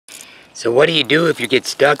So what do you do if you get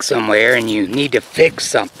stuck somewhere and you need to fix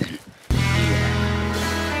something?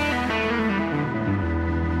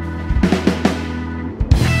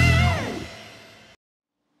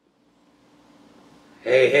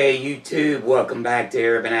 Hey YouTube, welcome back to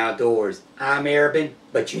Arabin Outdoors. I'm Arabin,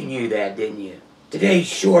 but you knew that, didn't you? Today's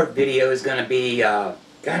short video is going to be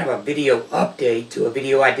kind of a video update to a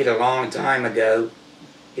video I did a long time ago.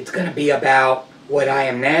 It's going to be about what I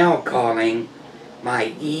am now calling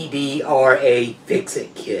my EDRA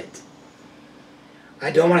Fix-It Kit.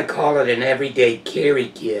 I don't want to call it an everyday carry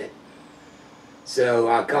kit, so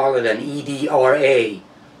I'll call it an EDRA,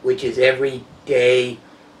 which is everyday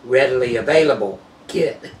readily available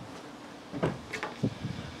kit,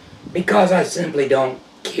 because I simply don't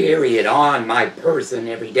carry it on my person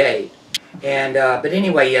every day. And but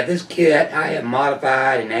anyway, yeah, this kit I have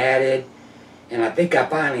modified and added, and I think I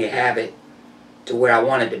finally have it to where I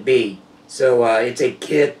want it to be. So it's a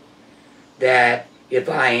kit that if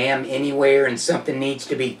I am anywhere and something needs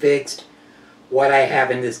to be fixed, what I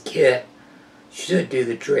have in this kit should do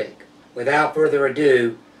the trick. Without further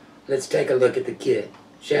ado, let's take a look at the kit,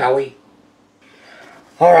 shall we?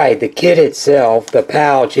 Alright, the kit itself, the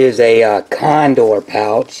pouch is a Condor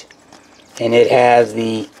pouch, and it has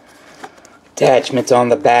the attachments on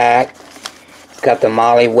the back. It's got the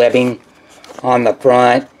MOLLE webbing on the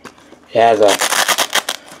front. It has a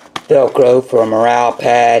Velcro for a morale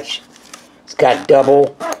patch. It's got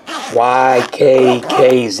double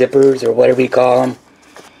YKK zippers, or whatever you call them.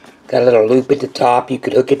 Got a little loop at the top, you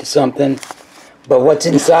could hook it to something. But what's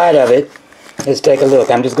inside of it, let's take a look.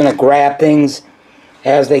 I'm just going to grab things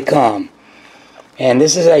as they come. And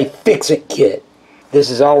this is a fix-it kit. This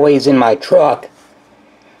is always in my truck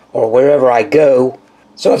or wherever I go.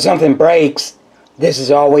 So if something breaks, this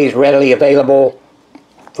is always readily available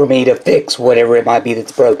for me to fix whatever it might be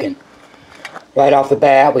that's broken. Right off the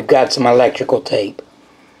bat, we've got some electrical tape.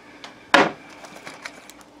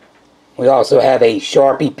 We also have a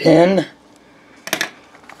Sharpie pen.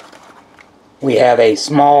 We have a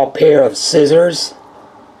small pair of scissors.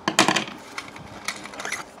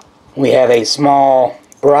 We have a small,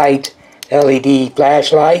 bright LED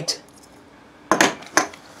flashlight in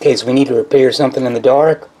case we need to repair something in the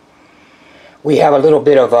dark. We have a little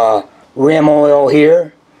bit of rim oil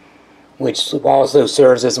here, which also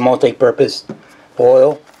serves as a multi-purpose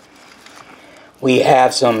oil. We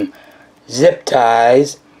have some zip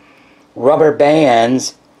ties, rubber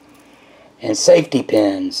bands, and safety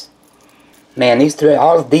pins. Man,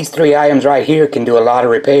 all of these three items right here can do a lot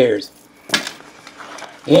of repairs.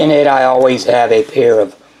 In it, I always have a pair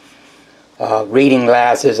of reading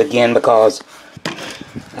glasses, again, because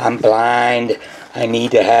I'm blind. I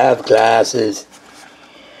need to have glasses.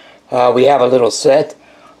 We have a little set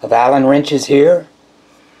of Allen wrenches here.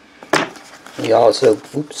 We also,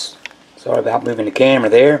 oops, sorry about moving the camera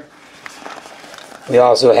there. We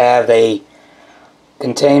also have a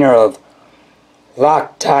container of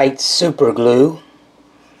Loctite super glue.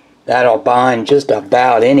 That'll bind just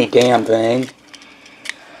about any damn thing.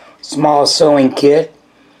 Small sewing kit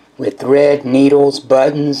with thread, needles,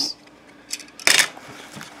 buttons.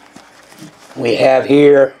 We have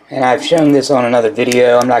here, and I've shown this on another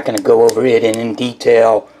video, I'm not going to go over it in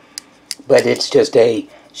detail, but it's just a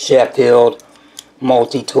Sheffield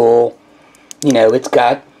multi-tool. You know, it's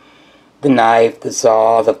got the knife, the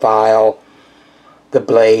saw, the file, the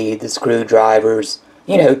blade, the screwdrivers,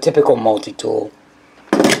 you know, typical multi-tool.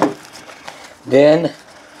 Then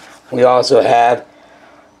we also have,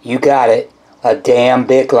 you got it, a damn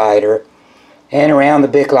Bic lighter, and around the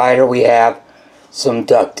Bic lighter we have some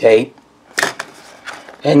duct tape.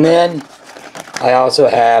 And then I also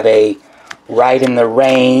have a Write in the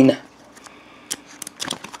Rain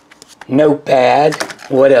notepad.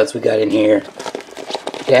 What else we got in here?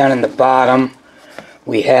 Down in the bottom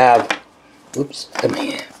we have, oops, come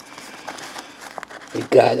here. We've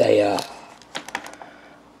got a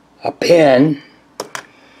pen,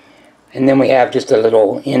 and then we have just a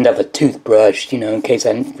little end of a toothbrush, you know, in case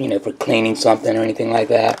for cleaning something or anything like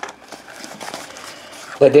that.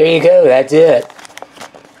 But there you go, that's it.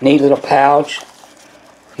 Neat little pouch,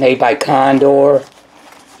 made by Condor.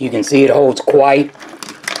 You can see it holds quite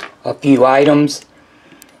a few items,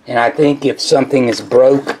 and I think if something is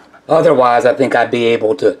broke, otherwise I think I'd be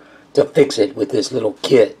able to fix it with this little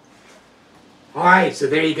kit. Alright, so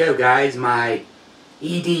there you go guys, my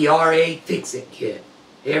EDRA Fix-It Kit.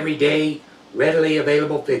 Everyday, readily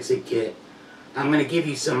available Fix-It Kit. I'm going to give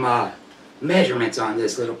you some measurements on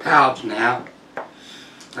this little pouch now.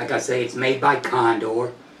 Like I say, it's made by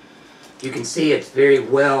Condor. You can see it's very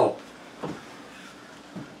well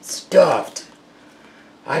stuffed.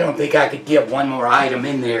 I don't think I could get one more item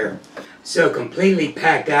in there So completely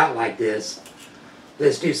packed out like this,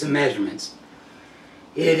 let's do some measurements.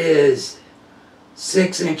 It is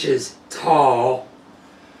 6 inches tall.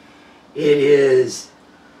 It is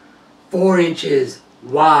 4 inches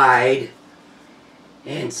wide,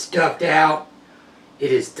 and stuffed out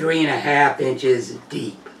it is 3.5 inches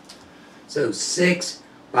deep. So 6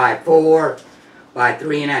 by 4 by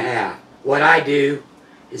 3.5. What I do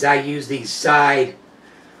is I use these side,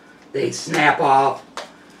 they snap off.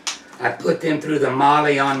 I put them through the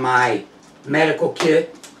molly on my medical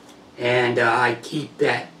kit, and I keep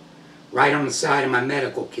that right on the side of my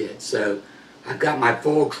medical kit. So I've got my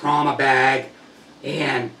full trauma bag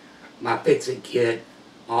and my fix-it kit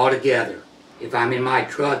all together. If I'm in my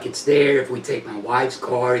truck, it's there. If we take my wife's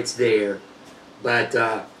car, it's there. But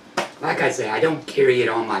like I say, I don't carry it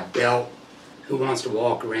on my belt. Who wants to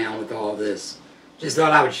walk around with all this? Just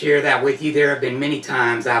thought I would share that with you. There have been many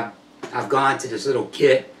times I've gone to this little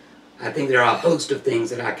kit. I think there are a host of things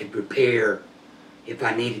that I could prepare if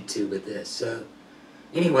I needed to with this. So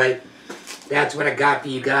anyway, that's what I got for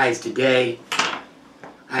you guys today.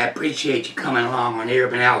 I appreciate you coming along on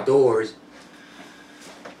Urban Outdoors.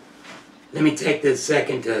 Let me take this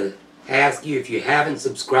second to ask you, if you haven't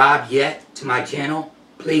subscribed yet to my channel,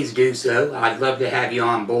 please do so. I'd love to have you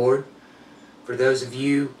on board. For those of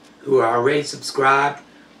you who are already subscribed,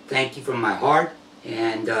 thank you from my heart.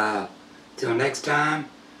 And till next time,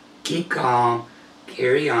 keep calm,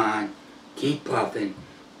 carry on, keep puffing,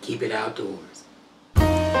 keep it outdoors.